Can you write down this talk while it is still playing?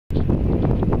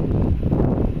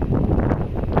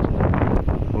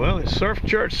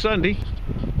Surfchurch Sunday.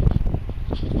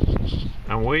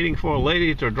 I'm waiting for a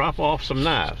lady to drop off some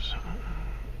knives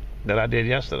that I did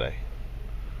yesterday.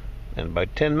 In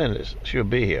about 10 minutes, she'll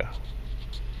be here.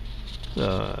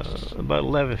 About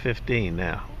 11:15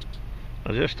 now.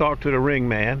 I just talked to the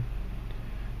RingMan.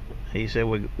 He said,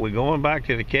 we're going back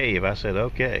to the cave. I said,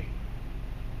 okay.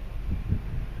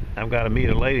 I've got to meet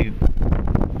a lady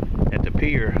at the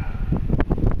pier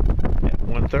at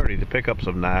 1:30 to pick up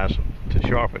some knives to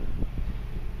sharpen.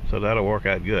 So that'll work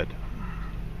out good.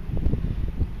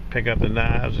 Pick up the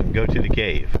knives and go to the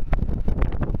cave.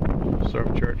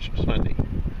 Surfchurch Sunday.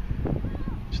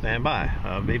 Stand by.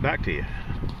 I'll be back to you.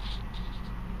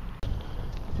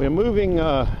 We're moving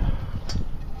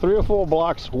 3 or 4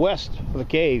 blocks west of the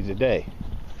cave today.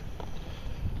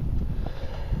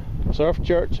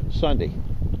 Surfchurch Sunday.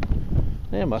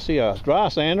 Damn, I see a dry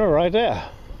sander right there.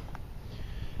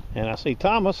 And I see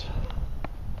Thomas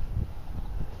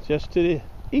just to the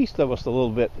east of us a little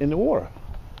bit in the water.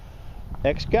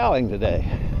 Excaling today.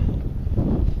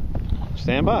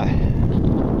 Stand by.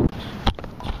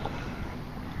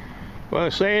 Well,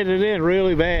 it's saying it in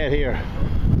really bad here.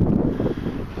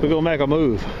 We're gonna make a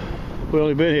move. We've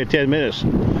only been here 10 minutes.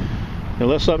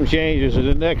 Unless something changes in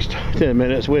the next 10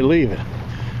 minutes, we're leaving.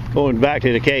 Going back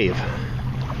to the cave.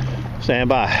 Stand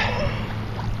by.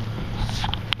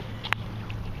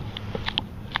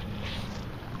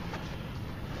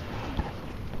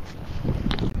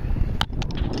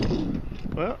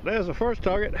 Well, there's the first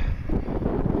target.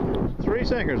 3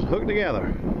 sinkers hooked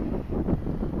together.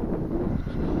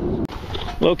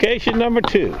 Location number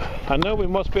 2. I know we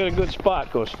must be at a good spot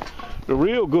because the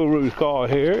real guru's car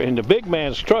here and the big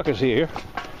man's truck is here.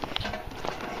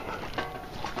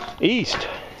 East,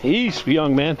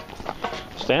 young man.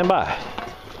 Stand by.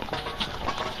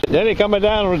 Denny coming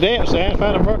down on the damp sand,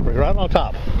 found a mercury right on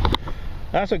top.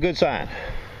 That's a good sign.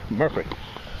 Mercury.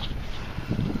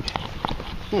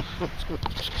 I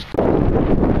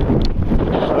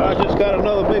just got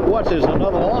another big what's-his,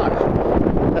 another lock.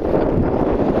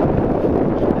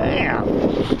 Damn.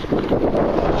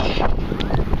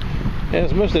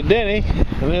 There's Mr. Denny,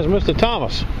 and there's Mr.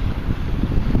 Thomas.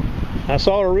 I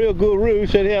saw the real guru,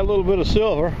 said he had a little bit of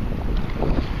silver.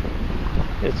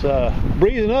 It's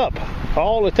breezing up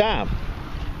all the time.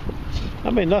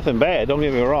 I mean, nothing bad, don't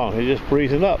get me wrong, it's just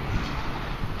breezing up.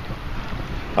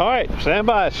 Alright, stand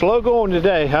by. Slow going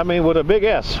today. I mean, with a big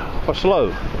S for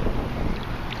slow.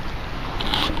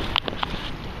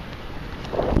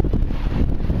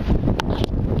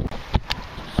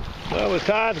 Well, the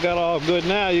tide's got all good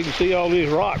now. You can see all these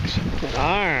rocks and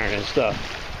iron and stuff.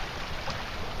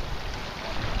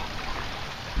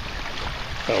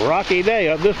 A rocky day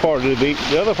up this part of the beach.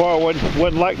 The other part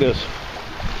wasn't like this.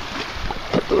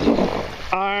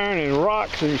 Iron and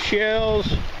rocks and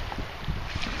shells.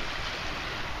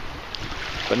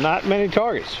 But not many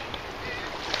targets.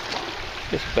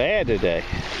 It's bad today.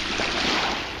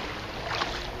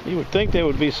 You would think there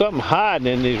would be something hiding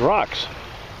in these rocks.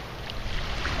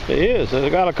 It is. They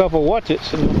got a couple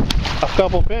what's-its and a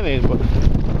couple pennies, but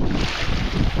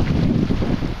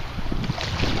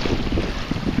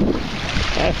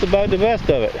that's about the best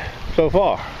of it so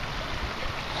far.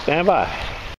 Stand by.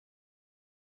 I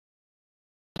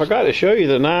forgot to show you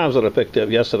the knives that I picked up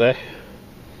yesterday.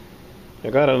 I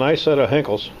got a nice set of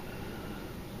Henkels,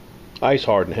 ice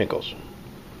hardened Henkels,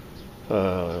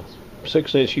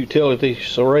 6-inch utility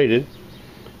serrated,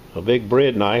 a big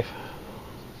bread knife,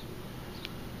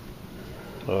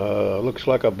 looks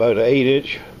like about an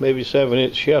 8-inch, maybe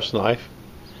 7-inch chef's knife,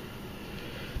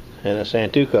 and a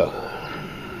Santoku.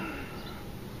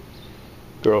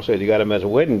 Girl said you got them as a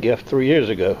wedding gift 3 years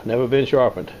ago, never been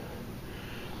sharpened.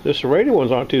 The serrated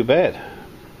ones aren't too bad.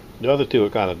 The other two are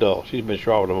kind of dull. She's been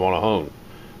sharpening them on a hone,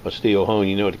 a steel hone.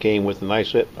 You know, it came with a nice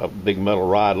set, a big metal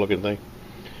rod looking thing.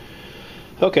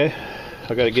 Okay,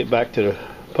 I got to get back to the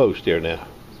post here now.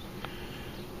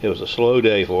 It was a slow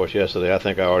day for us yesterday. I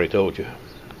think I already told you.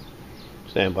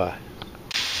 Stand by.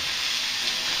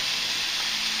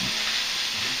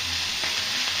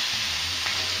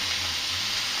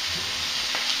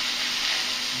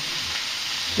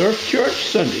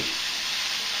 Surfchurch Sunday.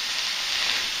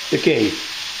 The cave.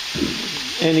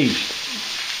 And east.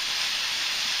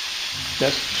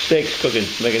 That's steaks cooking,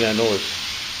 making that noise.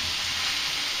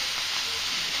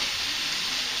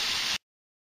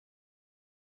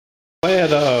 I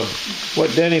had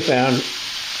what Denny found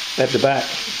at the back.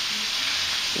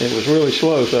 It was really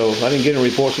slow, so I didn't get a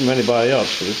report from anybody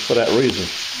else for that reason.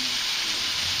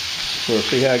 We'll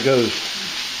see how it goes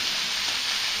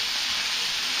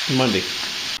Monday.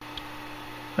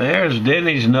 There's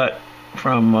Denny's nut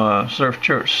from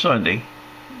Surfchurch Sunday.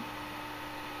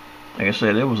 Like I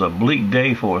said, it was a bleak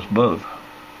day for us both.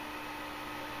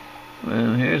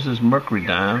 Well, here's his mercury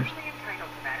dimes.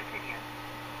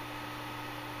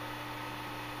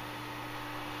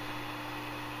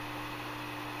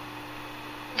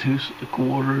 Two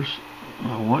quarters,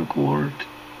 1 quarter,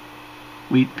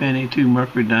 wheat penny, 2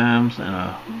 mercury dimes, and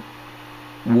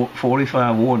a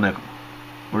 45 war nickel.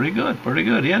 Pretty good, pretty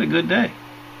good. He had a good day.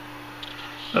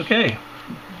 Okay,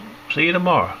 see you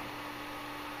tomorrow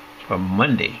for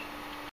Monday.